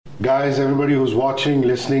Guys, everybody who's watching,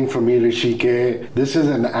 listening, from me, Hrishi K. This is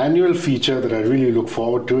an annual feature that I really look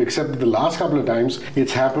forward to, except that the last couple of times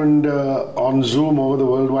it's happened on Zoom over the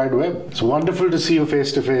World Wide Web. It's wonderful to see you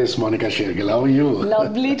face to face, Monika Shergill. How are you?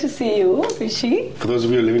 Lovely to see you, Hrishi. For those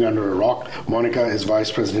of you living under a rock, Monika is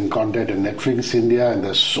Vice President Content at Netflix India, and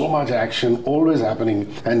there's so much action always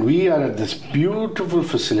happening. And we are at this beautiful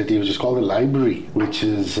facility, which is called the Library, which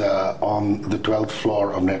is on the 12th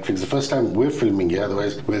floor of Netflix. The first time we're filming here,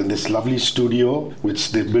 otherwise we're in this lovely studio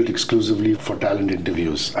which they've built exclusively for talent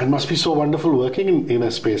interviews. And it must be so wonderful working in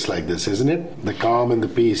a space like this, isn't it? The calm and the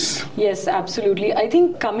peace. Yes, absolutely. I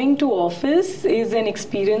think coming to office is an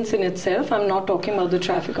experience in itself. I'm not talking about the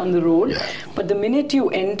traffic on the road, but the minute you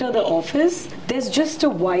enter the office, there's just a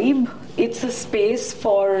vibe. It's a space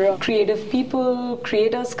for creative people,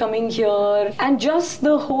 creators coming here, and just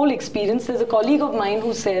the whole experience. There's a colleague of mine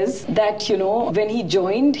who says that, when he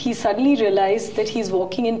joined, he suddenly realized that he's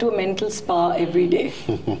walking into a mental spa every day.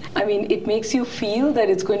 I mean, it makes you feel that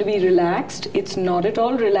it's going to be relaxed. It's not at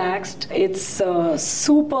all relaxed. It's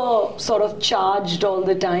super sort of charged all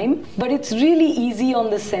the time. But it's really easy on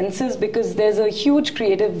the senses because there's a huge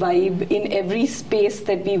creative vibe in every space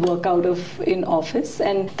that we work out of in office.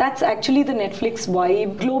 And that's actually the Netflix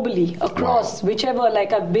vibe globally across whichever.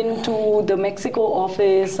 Like I've been to the Mexico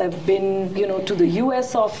office, I've been to the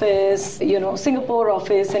US office, Singapore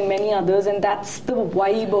office, and many others, and that's the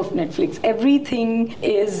vibe of Netflix. Everything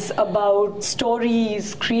is about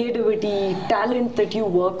stories, creativity, talent that you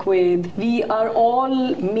work with. We are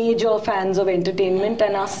all major fans of entertainment,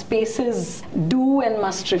 and our spaces do and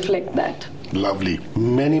must reflect that. Lovely.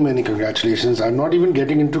 Many, many congratulations. I'm not even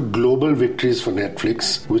getting into global victories for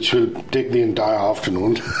Netflix, which will take the entire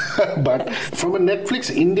afternoon. But from a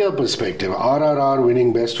Netflix India perspective, RRR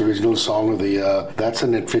winning Best Original Song of the Year, that's a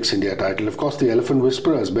Netflix India title. Of course, The Elephant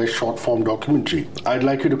Whisperers, Best Short Form Documentary. I'd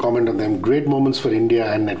like you to comment on them. Great moments for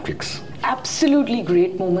India and Netflix. Absolutely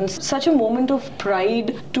great moments. Such a moment of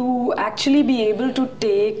pride to actually be able to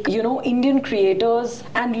take, Indian creators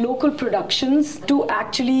and local productions to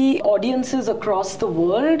actually audiences across the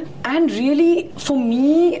world. And really, for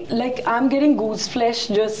me, I'm getting goose flesh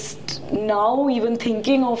just now, even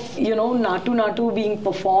thinking of, Natu Natu being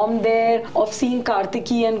performed there, of seeing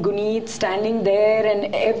Kartiki and Guneet standing there,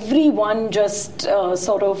 and everyone just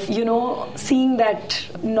seeing that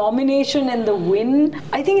nomination and the win.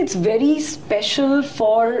 I think it's very special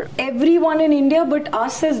for everyone in India, but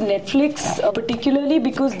us as Netflix particularly,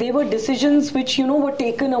 because they were decisions which were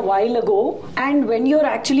taken a while ago, and when you're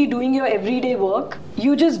actually doing your everyday work,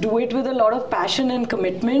 you just do it with a lot of passion and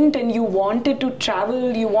commitment, and you want it to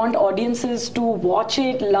travel, you want audiences to watch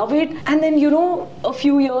it, love it, and then a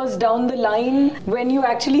few years down the line, when you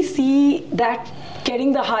actually see that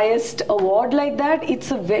getting the highest award like that,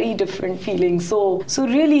 it's a very different feeling. So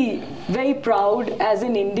really very proud as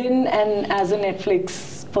an Indian and as a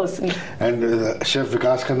Netflix person. And Chef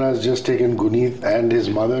Vikas Khanna has just taken Guneet and his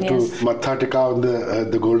mother to Matha Tikka on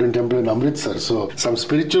the Golden Temple in Amritsar. So some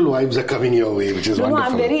spiritual vibes are coming your way, which is wonderful. No,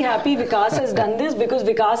 I'm very happy Vikas has done this, because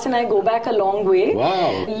Vikas and I go back a long way.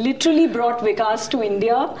 Wow. Literally brought Vikas to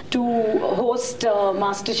India to host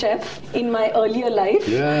MasterChef in my earlier life.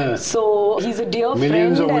 Yeah. So he's a dear friend.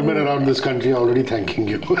 Millions of women around this country are already thanking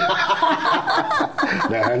you.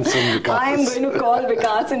 The handsome Vikas. I'm going to call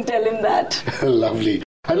Vikas and tell him that. Lovely.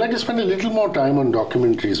 I'd like to spend a little more time on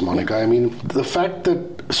documentaries, Monika. I mean, the fact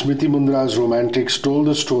that Smriti Mundra's Romantics told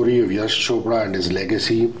the story of Yash Chopra and his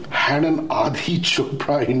legacy, had an Adi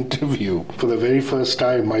Chopra interview for the very first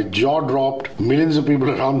time. My jaw dropped. Millions of people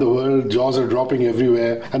around the world, jaws are dropping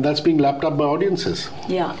everywhere, and that's being lapped up by audiences.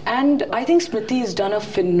 Yeah, and I think Smriti has done a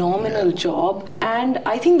phenomenal job, and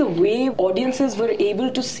I think the way audiences were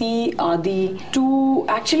able to see Adi, to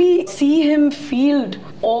actually see him field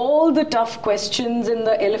all the tough questions in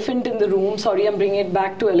the elephant in the room. Sorry, I'm bringing it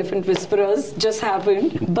back to Elephant Whisperers, just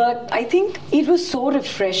happened. But I think it was so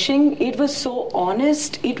refreshing, it was so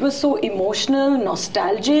honest, it was so emotional,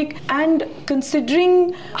 nostalgic, and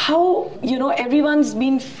considering how, everyone's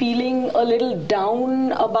been feeling a little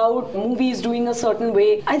down about movies doing a certain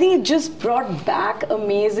way, I think it just brought back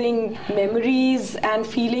amazing memories and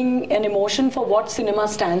feeling and emotion for what cinema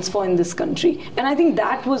stands for in this country. And I think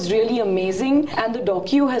that was really amazing, and the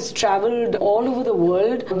docu has traveled all over the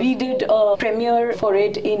world. We did a premiere for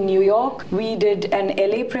it in New York. We did an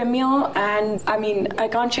LA premiere, and I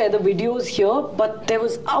can't share the videos here, but there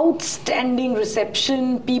was outstanding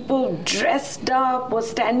reception. People dressed up, were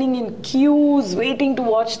standing in queues, waiting to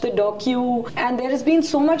watch the docu, and there has been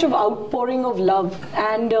so much of outpouring of love.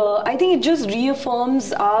 And I think it just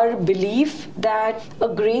reaffirms our belief that a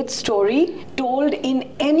great story told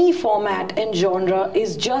in any format and genre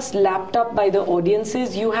is just lapped up by the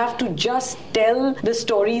audiences. You have to just tell the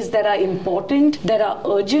stories that are important, that are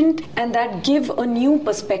urgent, and that give a new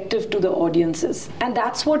perspective to the audiences. And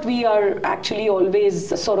that's what we are actually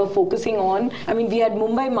always sort of focusing on. I mean, we had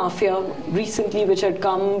Mumbai Mafia recently, which had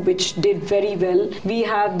come, which did very well. We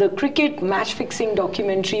had the cricket match-fixing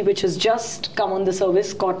documentary, which has just come on the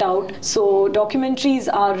service, Caught Out. So documentaries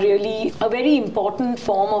are really a very important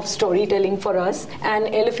form of storytelling for us.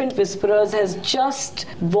 And Elephant Whisperers has just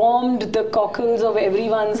warmed the cockles of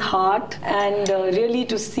everyone's heart. And really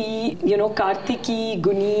to see, Kartiki,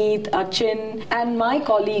 Guneet, Achin, and my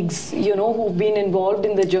colleagues, who've been involved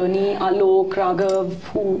in the journey, Alok, Raghav,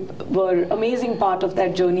 who were amazing part of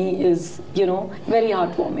that journey, is, very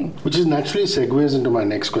heartwarming. Which is naturally segues into my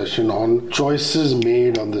next question on choices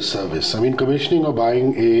made on the service. I mean, commissioning or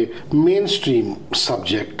buying a mainstream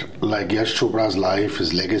subject like Yash Chopra's life,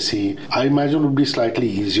 his legacy, I imagine would be slightly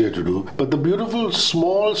easier to do. But the beautiful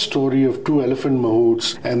small story of two elephant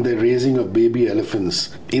mahouts and the raising of baby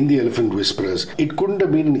elephants in the Elephant Whisperers, it couldn't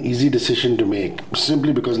have been an easy decision to make,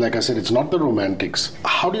 simply because, like I said, it's not the romantics.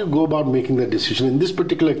 How do you go about making that decision? In this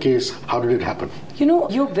particular case, how did it happen?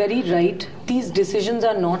 You're very right. These decisions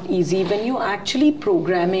are not easy. When you're actually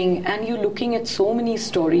programming and you're looking at so many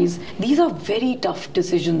stories, these are very tough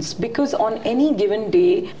decisions, because on any given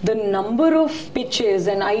day, the number of pitches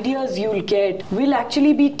and ideas you'll get will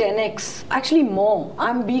actually be 10x, actually more.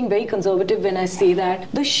 I'm being very conservative when I say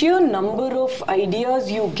that. The sheer number of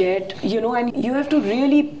ideas you get, and you have to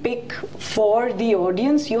really pick for the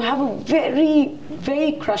audience. You have a very,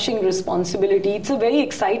 very crushing responsibility. It's a very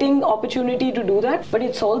exciting opportunity to do that, but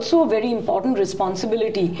it's also a very important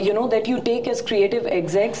responsibility, that you take as creative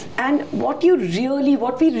execs. And what we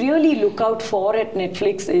really look out for at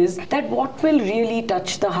Netflix is that what will really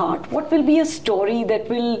touch the heart? What will be a story that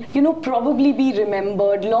will, probably be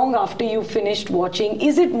remembered long after you've finished watching?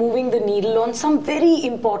 Is it moving the needle on some very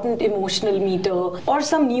important emotional meter, or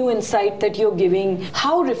some new insight that you're giving?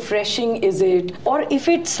 How refreshing is it? Or if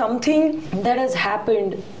it's something that has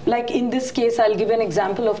happened, like in this case, I'll give an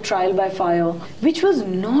example of Trial by Fire, which was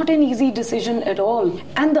not an easy decision at all.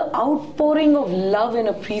 And the outpouring of love and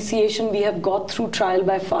appreciation we have got through Trial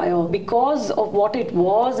by Fire because of what it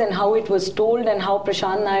was and how it was told and how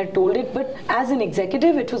Prashant Nair told it. But as an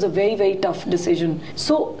executive, it was a very, very tough decision.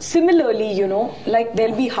 So similarly, like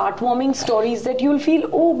there'll be heartwarming stories that you'll feel,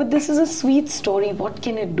 oh, but this is a sweet story. What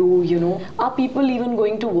can it do? Are people even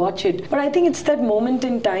going to watch it? But I think it's that moment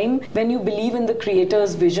in time when you believe in the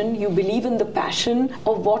creator's vision, you believe in the passion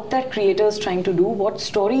of what that creator is trying to do, what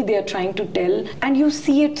story they are trying to tell, and you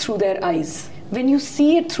see it through their eyes. When you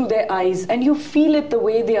see it through their eyes and you feel it the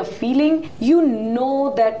way they are feeling, you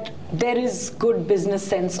know that there is good business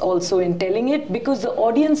sense also in telling it, because the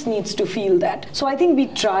audience needs to feel that. So I think we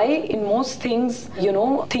try in most things,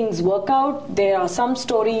 things work out. There are some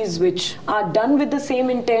stories which are done with the same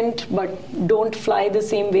intent but don't fly the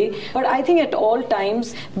same way. But I think at all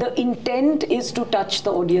times, the intent is to touch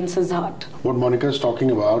the audience's heart. What Monika is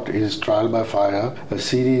talking about is Trial by Fire, a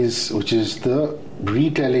series which is the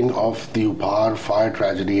retelling of the Upar fire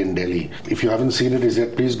tragedy in Delhi. If you haven't seen it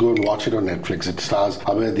yet, please go and watch it on Netflix. It stars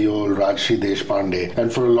Abhay Deol, Rajshri Deshpande.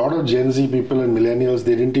 And for a lot of Gen Z people and millennials,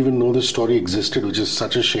 they didn't even know this story existed, which is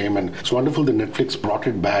such a shame. And it's wonderful that Netflix brought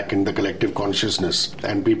it back in the collective consciousness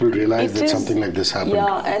and people realized that something like this happened.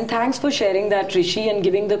 Yeah, and thanks for sharing that, Hrishi, and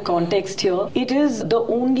giving the context here. It is the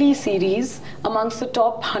only series amongst the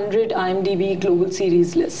top 100 IMDb global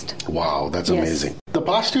series list. Wow, that's amazing. The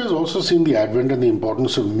past year has also seen the advent and the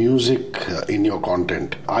importance of music in your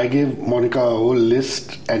content. I gave Monika a whole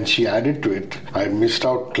list and she added to it. I missed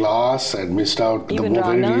out Class, I missed out even the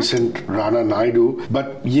very recent Rana Naidu.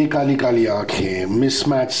 But Ye Kali Kali Aankhein,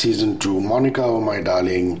 Mismatch Season 2, Monika Oh My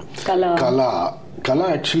Darling, Kala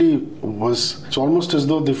actually was, it's almost as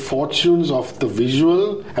though the fortunes of the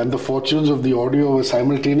visual and the fortunes of the audio were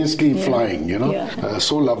simultaneously flying,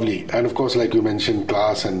 so lovely. And of course, like you mentioned,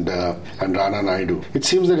 Class and Rana Naidu. It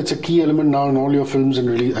seems that it's a key element now in all your films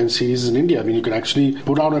and series in India. I mean, you can actually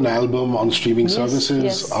put out an album on streaming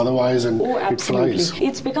services otherwise and it flies.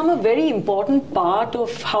 It's become a very important part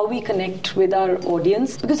of how we connect with our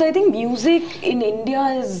audience, because I think music in India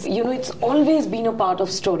is, it's always been a part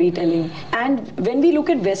of storytelling. And when we look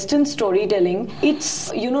at Western storytelling, it's,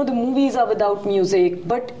 the movies are without music,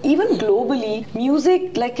 but even globally,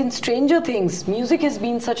 music, like in Stranger Things, music has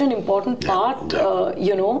been such an important part,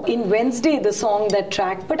 in Wednesday, the song that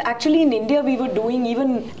tracked, but actually in India, we were doing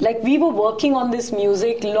we were working on this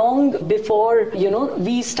music long before,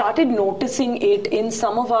 we started noticing it in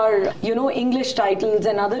some of our, English titles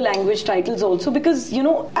and other language titles also, because,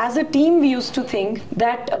 as a team, we used to think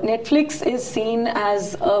that Netflix is seen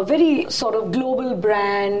as a very sort of global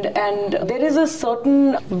brand, and there is a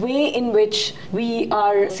certain way in which we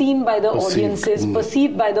are seen by the audiences,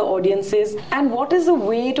 perceived by the audiences, and what is the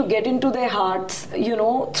way to get into their hearts,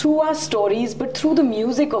 through our stories, but through the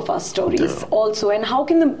music of our stories also, and how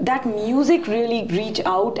can that music really reach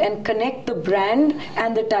out and connect the brand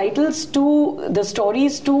and the titles to the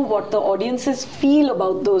stories, to what the audiences feel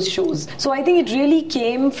about those shows. So I think it really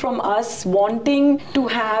came from us wanting to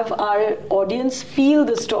have our audience feel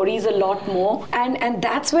the stories a lot more, and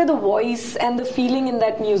that's where the voice and the feeling in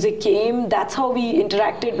that music came. That's how we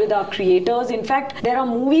interacted with our creators. In fact, there are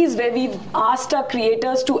movies where we've asked our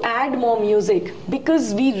creators to add more music,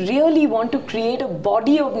 because we really want to create a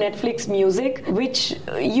body of Netflix music which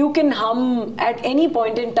you can hum at any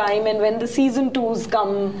point in time, and when the season 2s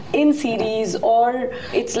come in series, or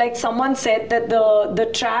it's like someone said that the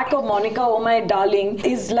track of Monika, Oh My Darling,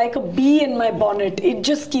 is like a bee in my bonnet. It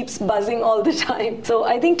just keeps buzzing all the time. So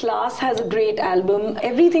I think Class has a great album.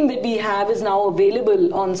 Everything that we have is now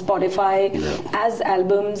available on Spotify as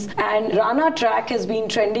albums, and Rana track has been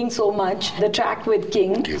trending so much, the track with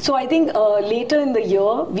King. So I think later in the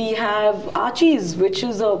year we have Archie's, which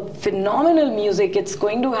is a phenomenal music. It's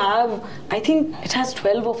going to have, I think it has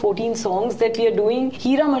 12 or 14 songs that we are doing.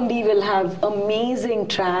 Hira Mandi will have amazing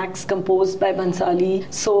tracks composed by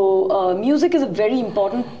Bansali. So music is a very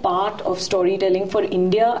important part of storytelling for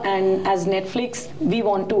India, and as Netflix, we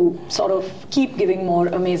want to sort of keep giving more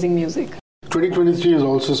amazing music. 2023 is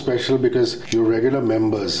also special because your regular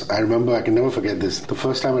members, I remember, I can never forget this. The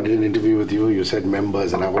first time I did an interview with you, you said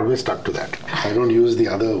members, and I've always stuck to that. I don't use the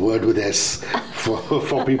other word with S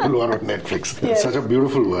for people who are on Netflix. Yes. It's such a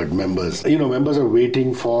beautiful word, members. Members are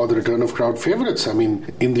waiting for the return of crowd favorites. I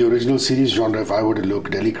mean, in the original series genre, if I were to look,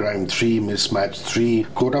 Delhi Crime 3, Mismatch 3,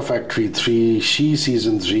 Kota Factory 3, She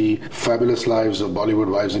Season 3, Fabulous Lives of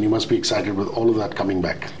Bollywood Wives, and you must be excited with all of that coming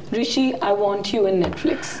back. Hrishi, I want you in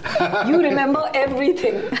Netflix. You remember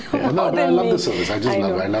everything. I love the service. I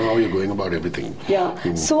love it. I love how you're going about everything. Yeah.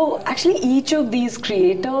 So actually each of these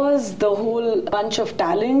creators, the whole bunch of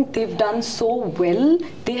talent, they've done so well.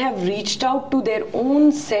 They have reached out to their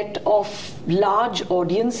own set of large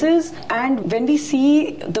audiences, and when we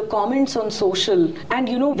see the comments on social, and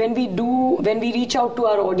when we reach out to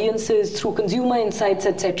our audiences through consumer insights,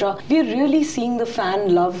 etc., we're really seeing the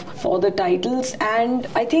fan love for the titles. And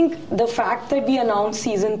I think the fact that we announced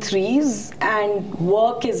season 3s and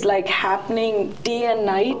work is like happening day and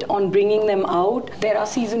night on bringing them out. There are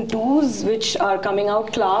season 2s which are coming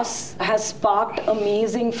out. Class has sparked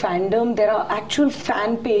amazing fandom. There are actual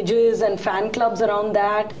fan pages and fan clubs around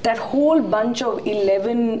that. That whole bunch of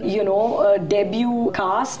 11, debut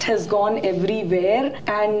cast has gone everywhere,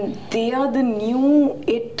 and they are the new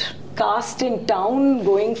cast in town,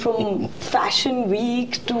 going from Fashion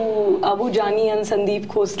Week to Abu Jani and Sandeep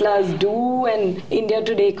Khosla's Do and India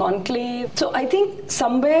Today Conclave. So I think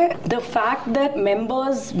somewhere the fact that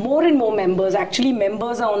more and more members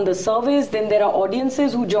are on the surveys, then there are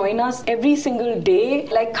audiences who join us every single day.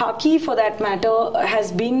 Like Khaki, for that matter,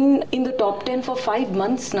 has been in the top 10 for 5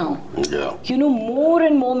 months now. Yeah. More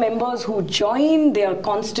and more members who join, they are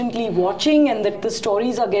constantly watching, and that the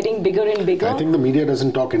stories are getting bigger and bigger. I think the media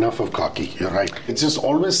doesn't talk enough of Khaki. You're right. It's just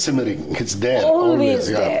always simmering. It's there. Always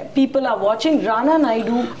there. People are watching. Rana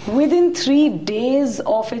Naidu, within 3 days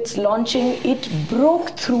of its launching, it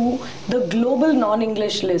broke through the global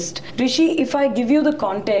non-English list. Hrishi, if I give you the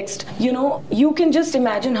context, you can just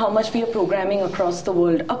imagine how much we are programming across the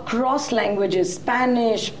world, across languages,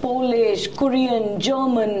 Spanish, Polish, Korean,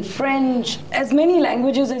 German, French, as many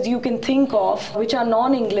languages as you can think of, which are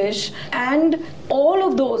non-English, and all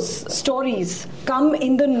of those stories come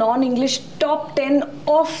in the non-English top 10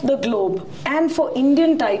 of the globe. And for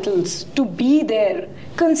Indian titles to be there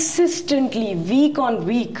consistently, week on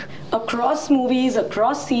week, across movies,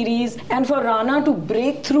 across series, and for Rana to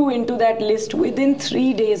break through into that list within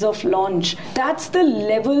 3 days of launch, that's the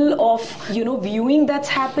level of viewing that's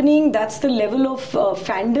happening, that's the level of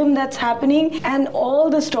fandom that's happening, and all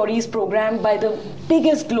the stories programmed by the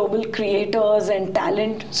biggest global creators and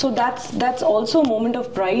talent. So that's also a moment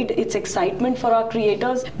of pride. It's excitement for our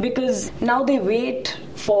creators, because now they wait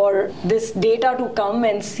for this data to come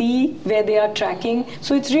and see where they are tracking.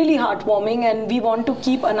 So it's really heartwarming, and we want to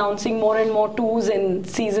keep announcing more and more 2s and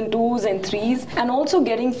season 2s and 3s, and also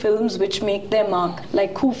getting films which make their mark,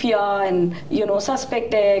 like Khufia and,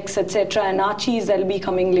 Suspect X, etc., and Archies that will be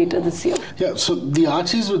coming later this year. Yeah, so the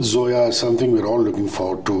Archies with Zoya is something we're all looking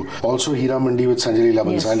forward to. Also Hira Mandi with Sanjay Leela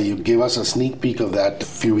Bhansali. You gave us a sneak peek of that a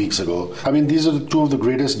few weeks ago. I mean, these are two of the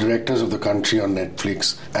greatest directors of the country on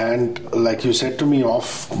Netflix. And like you said to me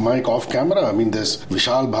off camera, I mean, there's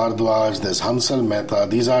Vishal Bhardwaj, there's Hansal Mehta.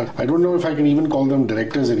 These are, I don't know if I can even call them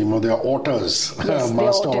directors anymore. They are authors, yes,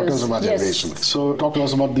 master authors of our generation. So talk to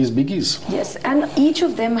us about these biggies. Yes, and each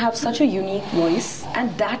of them have such a unique voice,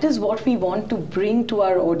 and that is what we want to bring to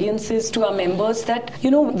our audiences, to our members, that,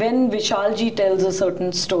 when Vishalji tells a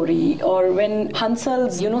certain story, or when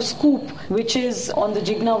Hansal's, Scoop, which is on the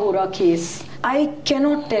Jigna Vora case, I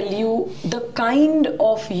cannot tell you the kind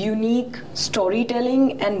of unique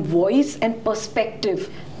storytelling and voice and perspective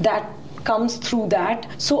that comes through that.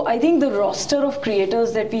 So I think the roster of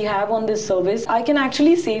creators that we have on this service, I can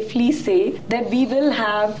actually safely say that we will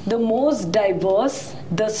have the most diverse,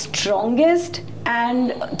 the strongest,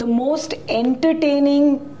 and the most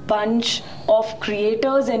entertaining bunch of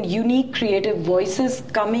creators and unique creative voices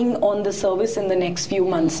coming on the service in the next few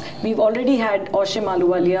months. We've already had Oshim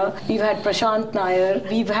Aluwalia, we've had Prashant Nair,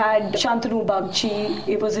 we've had Shantanu Bagchi,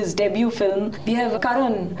 it was his debut film. We have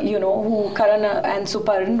Karan, Karan and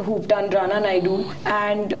Suparn, who've done Rana Naidu.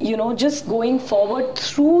 And, just going forward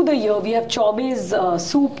through the year, we have Chaube's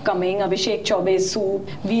Soup coming, Abhishek Chaube's Soup.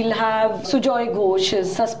 We'll have Sujoy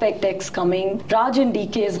Ghosh's Suspect X coming, Raj and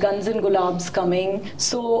DK's Guns and Gulabs coming.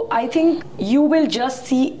 So I think you will just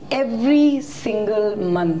see every single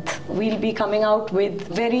month we'll be coming out with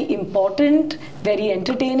very important, very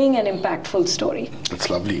entertaining and impactful story. That's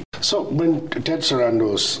lovely. So when Ted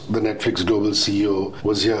Sarandos, the Netflix global CEO,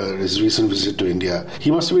 was here, his recent visit to India, he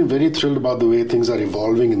must have been very thrilled about the way things are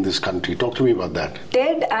evolving in this country. Talk to me about that.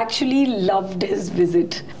 Ted actually loved his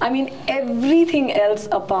visit. I mean, everything else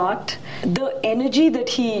apart, the energy that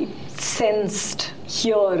he sensed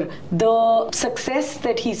here, the success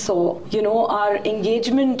that he saw, our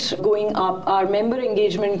engagement going up, our member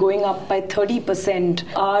engagement going up by 30%,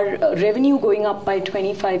 our revenue going up by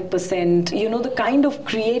 25%, the kind of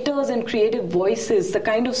creators and creative voices, the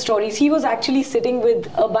kind of stories. He was actually sitting with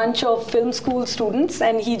a bunch of film school students,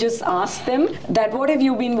 and he just asked them that, what have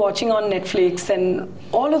you been watching on Netflix? And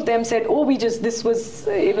all of them said,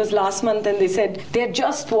 it was last month, and they said they had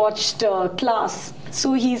just watched Class.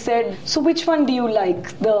 So he said, so which one do you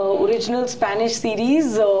like, the original Spanish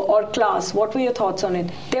series or Class? What were your thoughts on it?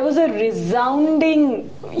 There was a resounding,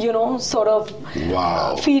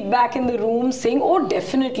 feedback in the room saying, oh,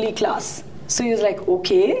 definitely Class. So he was like,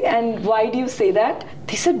 okay, and why do you say that?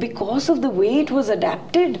 They said, because of the way it was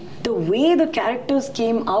adapted, the way the characters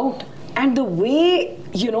came out, and the way,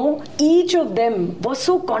 each of them was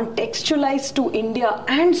so contextualized to India,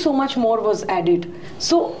 and so much more was added.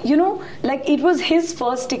 So, it was his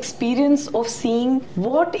first experience of seeing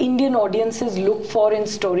what Indian audiences look for in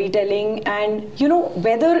storytelling, and,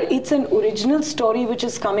 whether it's an original story which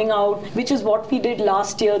is coming out, which is what we did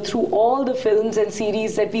last year through all the films and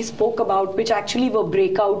series that we spoke about, which actually were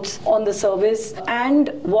breakouts on the service, and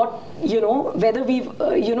what, whether we've,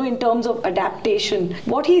 in terms of adaptation,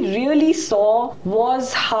 what he really saw was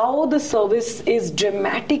how the service is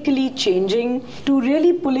dramatically changing to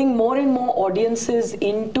really pulling more and more audiences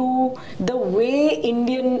into the way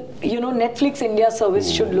Indian, Netflix India service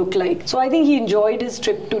should look like. So I think he enjoyed his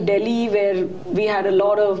trip to Delhi, where we had a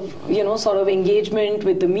lot of, engagement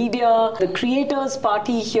with the media, the creators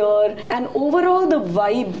party here, and overall the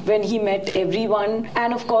vibe when he met everyone.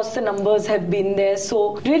 And of course the numbers have been there.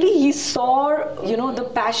 So really he saw, the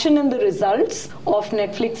passion and the results of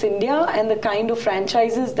Netflix India and the kind of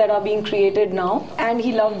franchises that are being created now. And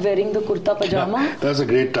he loved wearing the kurta pajama. That's a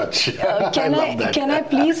great touch. Can I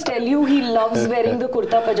please tell you, he loves wearing the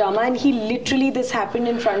kurta pajama, and he literally, this happened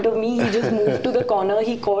in front of me, he just moved to the corner,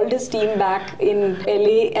 he called his team back in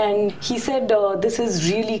LA, and he said, this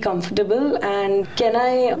is really comfortable, and can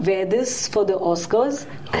I wear this for the Oscars?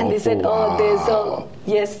 And they said, there's a,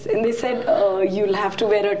 yes, and they said, you'll have to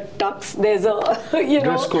wear a tux, there's a,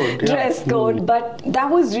 dress code. But that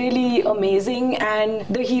was really amazing. And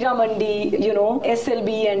the Hira Mandi,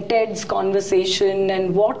 SLB and Ted's conversation,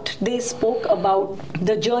 and what they spoke about,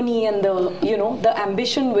 the journey and the, the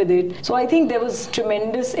ambition with it. So I think there was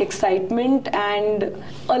tremendous excitement and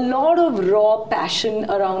a lot of raw passion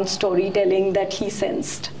around storytelling that he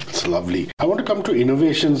sensed. That's lovely. I want to come to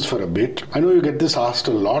innovations for a bit. I know you get this asked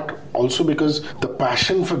a lot, also because the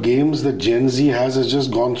passion for games that Gen Z has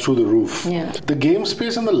just gone through the roof. Yeah. The game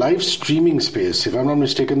space and the live streaming space, if I'm not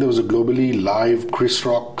mistaken, there was a globally live Chris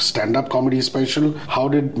Rock stand-up comedy special. How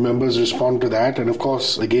did members respond to that? And of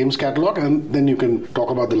course, the games catalog, and then you can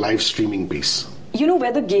talk about the live streaming piece.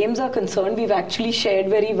 Where the games are concerned, we've actually shared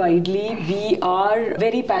very widely. We are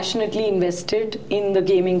very passionately invested in the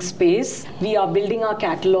gaming space. We are building our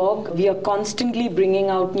catalog. We are constantly bringing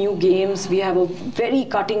out new games. We have a very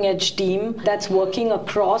cutting-edge team that's working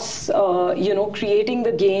across, creating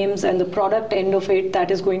the games and the product end of it that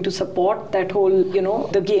is going to support that whole,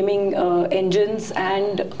 the gaming engines.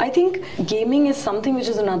 And I think gaming is something which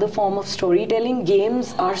is another form of storytelling.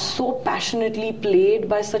 Games are so passionately played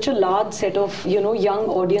by such a large set of, young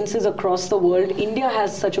audiences across the world. India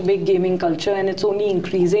has such a big gaming culture and it's only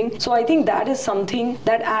increasing. So I think that is something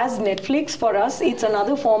that as Netflix, for us, it's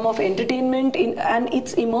another form of entertainment and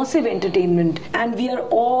it's immersive entertainment. And we are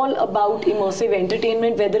all about immersive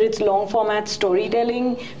entertainment, whether it's long format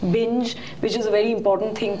storytelling, binge, which is a very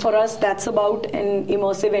important thing for us. That's about an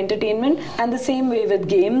immersive entertainment. And the same way with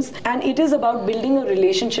games. And it is about building a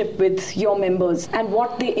relationship with your members and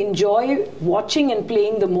what they enjoy watching and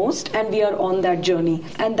playing the most. And we are on that journey.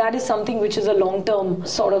 And that is something which is a long-term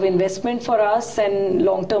sort of investment for us and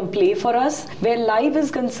long-term play for us. Where live is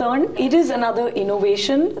concerned, it is another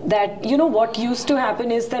innovation that, what used to happen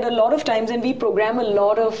is that a lot of times, and we program a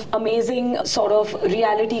lot of amazing sort of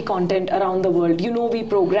reality content around the world. We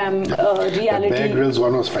program reality. The Bear Grylls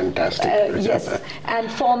one was fantastic. Yes, and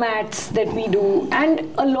formats that we do. And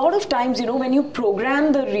a lot of times, when you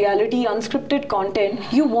program the reality unscripted content,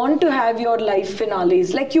 you want to have your live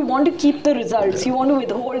finales. Like you want to keep the results. You want to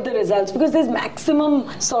withhold the results because there's maximum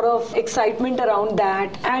sort of excitement around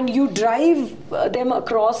that. And you drive them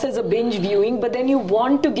across as a binge viewing, but then you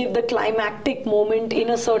want to give the climactic moment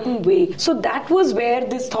in a certain way. So that was where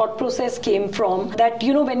this thought process came from, that,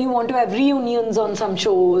 when you want to have reunions on some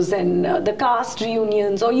shows and the cast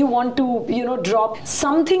reunions, or you want to, drop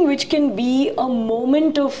something which can be a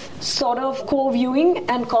moment of sort of co-viewing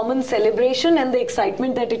and common celebration and the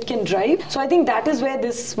excitement that it can drive. So I think that is where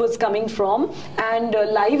this was coming from. And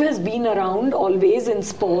live has been around always in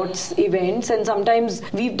sports events, and sometimes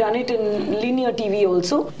we've done it in linear TV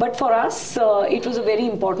also. But for us, it was a very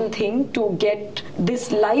important thing to get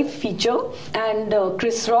this live feature. And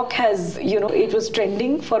Chris Rock has, it was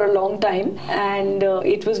trending for a long time, and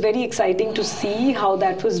it was very exciting to see how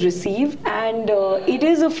that was received. And it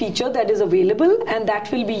is a feature that is available, and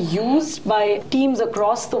that will be used by teams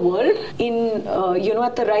across the world in,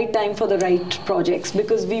 at the right time for the right projects,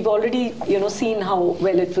 because we've already, seen how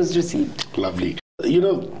well it was received. Lovely.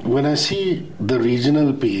 When I see the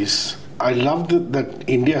regional piece, I love that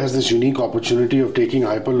India has this unique opportunity of taking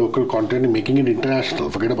hyper-local content and making it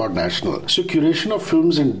international, forget about national. So curation of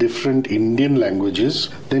films in different Indian languages,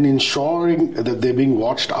 then ensuring that they're being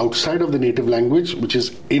watched outside of the native language, which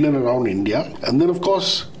is in and around India, and then of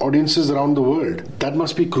course audiences around the world. That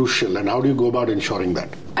must be crucial, and how do you go about ensuring that?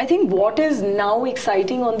 I think what is now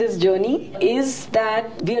exciting on this journey is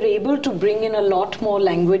that we are able to bring in a lot more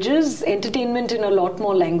languages, entertainment in a lot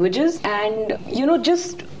more languages, and,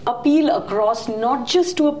 just appeal across not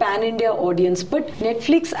just to a pan-India audience, but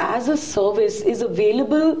Netflix as a service is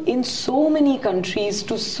available in so many countries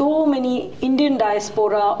to so many Indian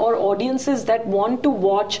diaspora or audiences that want to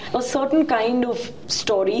watch a certain kind of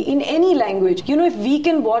story in any language. If we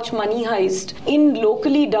can watch Money Heist in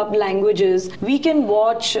locally dubbed languages, we can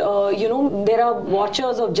watch, there are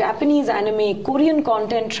watchers of Japanese anime, Korean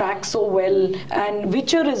content tracks so well, and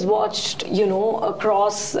Witcher is watched,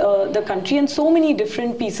 across the country, and so many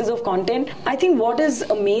different pieces of content. I think what is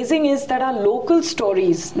amazing is that our local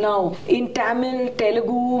stories now in Tamil,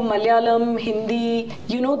 Telugu, Malayalam, Hindi,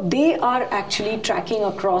 they are actually tracking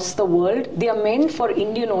across the world. They are meant for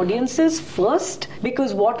Indian audiences first,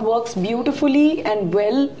 because what works beautifully and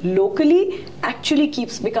well locally actually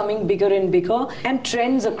keeps becoming bigger and bigger and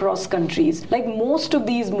trends across countries. Like most of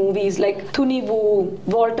these movies, like Thunivu,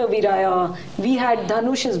 Walter Viraya, we had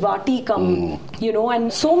Dhanush's Vatikam,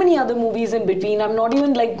 and so many other movies in between. I'm not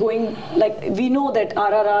even we know that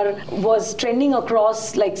RRR was trending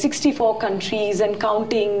across 64 countries and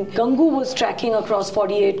counting. Gangu was tracking across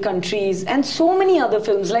 48 countries, and so many other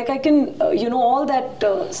films. All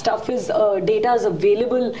that stuff is data is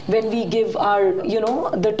available when we give our,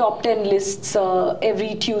 the top 10 lists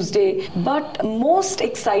every Tuesday. But most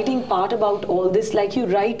exciting part about all this, like you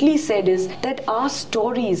rightly said, is that our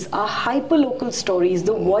stories, our hyper-local stories,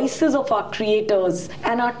 the voices of our creators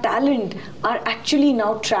and our talent are actually now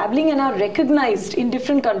now traveling and are recognized in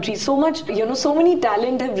different countries. So much, so many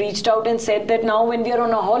talent have reached out and said that now when we are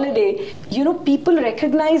on a holiday, people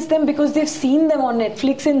recognize them because they've seen them on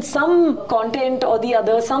Netflix in some content or the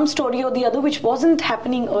other, some story or the other, which wasn't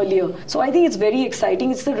happening earlier. So I think it's very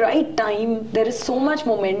exciting. It's the right time. There is so much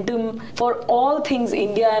momentum for all things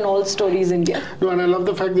India and all stories India. No, and I love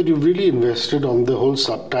the fact that you've really invested on the whole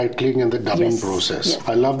subtitling and the dubbing process. Yes.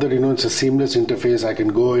 I love that, it's a seamless interface. I can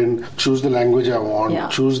go in, choose the language I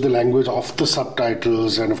want, choose the language of the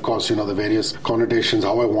subtitles, and of course, the various connotations,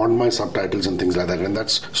 how I want my subtitles and things like that. And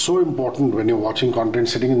that's so important when you're watching content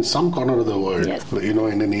sitting in some corner of the world, in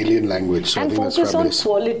an alien language. So and I think focus on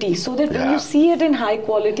quality so that when you see it in high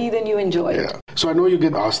quality, then you enjoy it. So I know you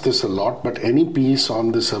get asked this a lot, but any piece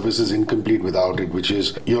on the service is incomplete without it, which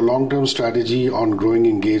is your long-term strategy on growing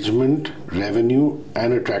engagement, revenue,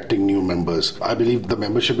 and attracting new members. I believe the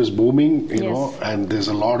membership is booming, and there's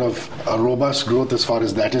a lot of robust growth as far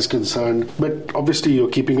as that is concerned. But obviously, you're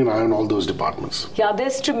keeping an eye on all those departments. Yeah,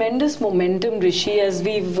 there's tremendous momentum, Hrishi, as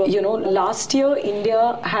we've, last year,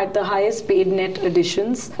 India had the highest paid net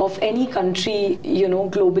additions of any country,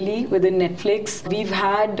 globally within Netflix. We've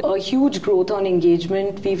had a huge growth on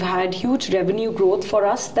engagement. We've had huge revenue growth. For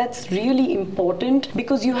us, that's really important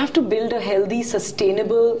because you have to build a healthy,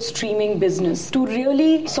 sustainable streaming business to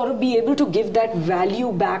really sort of be able to give that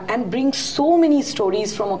value back and bring so many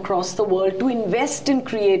stories from across the world, to invest in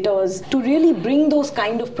creators, to really bring those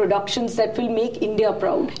kind of productions that will make India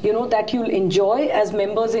proud, that you'll enjoy as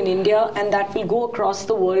members in India and that will go across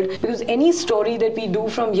the world, because any story that we do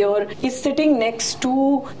from here is sitting next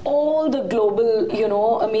to all the global,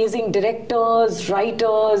 amazing directors,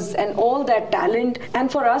 writers, and all that talent.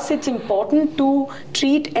 And for us, it's important to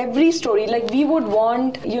treat every story like we would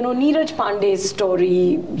want, Neeraj Pandey's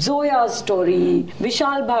story, Zoya's story,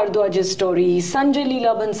 Vishal Bhardwaj's story, Sanjay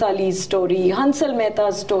Leela Bhansali's story, Hansal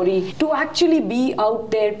Mehta's story, to actually be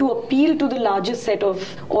out there to appeal to the largest set of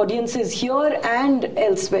audiences here and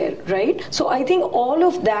elsewhere, right? So I think all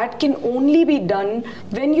of that can only be done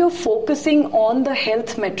when you're focusing on the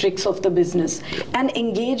health metrics of the business. And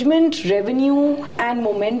engagement, revenue, and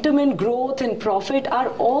momentum and growth and profit are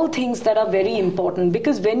all things that are very important,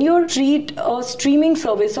 because when you treat a streaming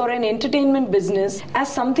service or an entertainment business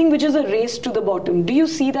as something which is a race to the bottom, do you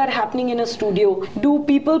see that happening in a studio? Do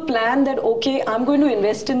people plan that, okay, I'm going to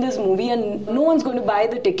invest in this movie and no one's going to buy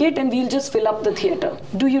the ticket and we'll just fill up the theater?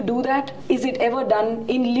 Do you do that? Is it ever done?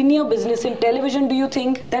 In linear business, in television, do you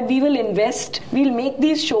think that we will invest, we'll make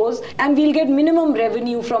these shows and we'll get minimum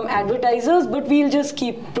revenue from advertisers, but we'll just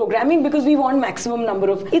keep programming because we want maximum number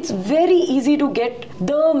of... It's very easy to get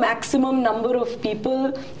the maximum number of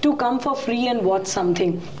people to come for free and watch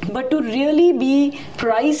something. But to really be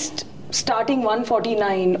priced starting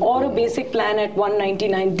 149 or a basic plan at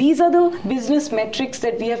 199, these are the business metrics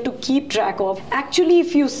that we have to keep track of. Actually,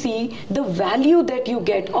 if you see the value that you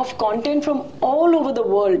get of content from all over the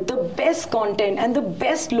world, the best content and the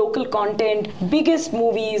best local content, biggest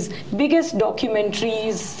movies, biggest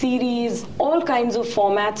documentaries, series, all kinds of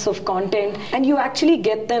formats of content, and you actually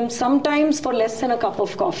get them sometimes for less than a cup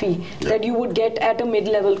of coffee that you would get at a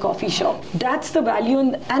mid-level coffee shop. That's the value.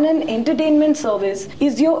 And an entertainment service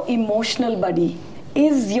is your emotional buddy,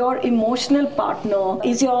 is your emotional partner,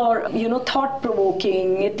 is your,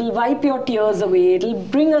 thought-provoking. It'll wipe your tears away. It'll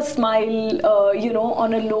bring a smile,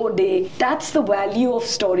 on a low day. That's the value of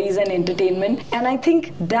stories and entertainment. And I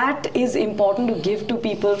think that is important to give to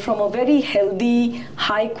people from a very healthy,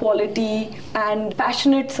 high-quality and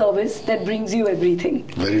passionate service that brings you everything.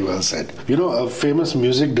 Very well said. A famous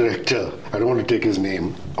music director, I don't want to take his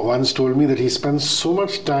name, once told me that he spends so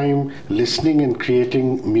much time listening and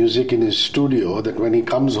creating music in his studio that when he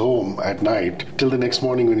comes home at night, till the next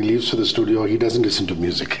morning when he leaves for the studio, he doesn't listen to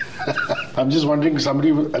music. I'm just wondering,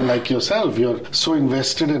 somebody like yourself, you're so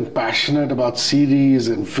invested and passionate about series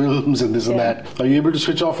and films and this and that. Are you able to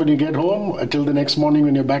switch off when you get home until the next morning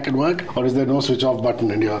when you're back at work? Or is there no switch off button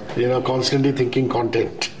and you're constantly thinking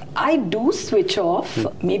content? I do switch off.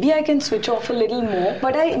 Maybe I can switch off a little more,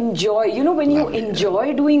 but I enjoy, when you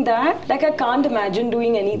enjoy doing that, like I can't imagine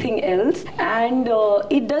doing anything else. And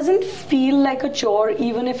it doesn't feel like a chore,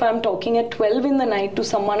 even if I'm talking at 12 in the night to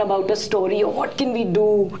someone about a story, or what can we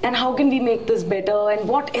do and how can we make this better and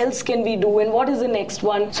what else can we do and what is the next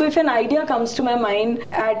one. So if an idea comes to my mind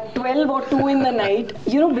at 12 or 2 in the night,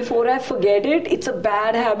 before I forget it, it's a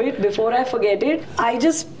bad habit. Before I forget it, I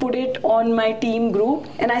just put it on my team group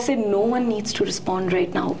and I said, no one needs to respond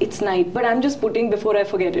right now. It's night, but I'm just putting before I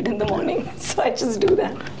forget it in the morning. So I just do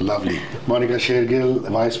that. Lovely. Monika Shergill,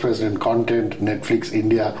 Vice President Content, Netflix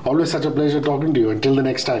India. Always such a pleasure talking to you. Until the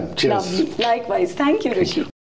next time. Cheers. Lovely. Likewise. Thank you, Hrishi.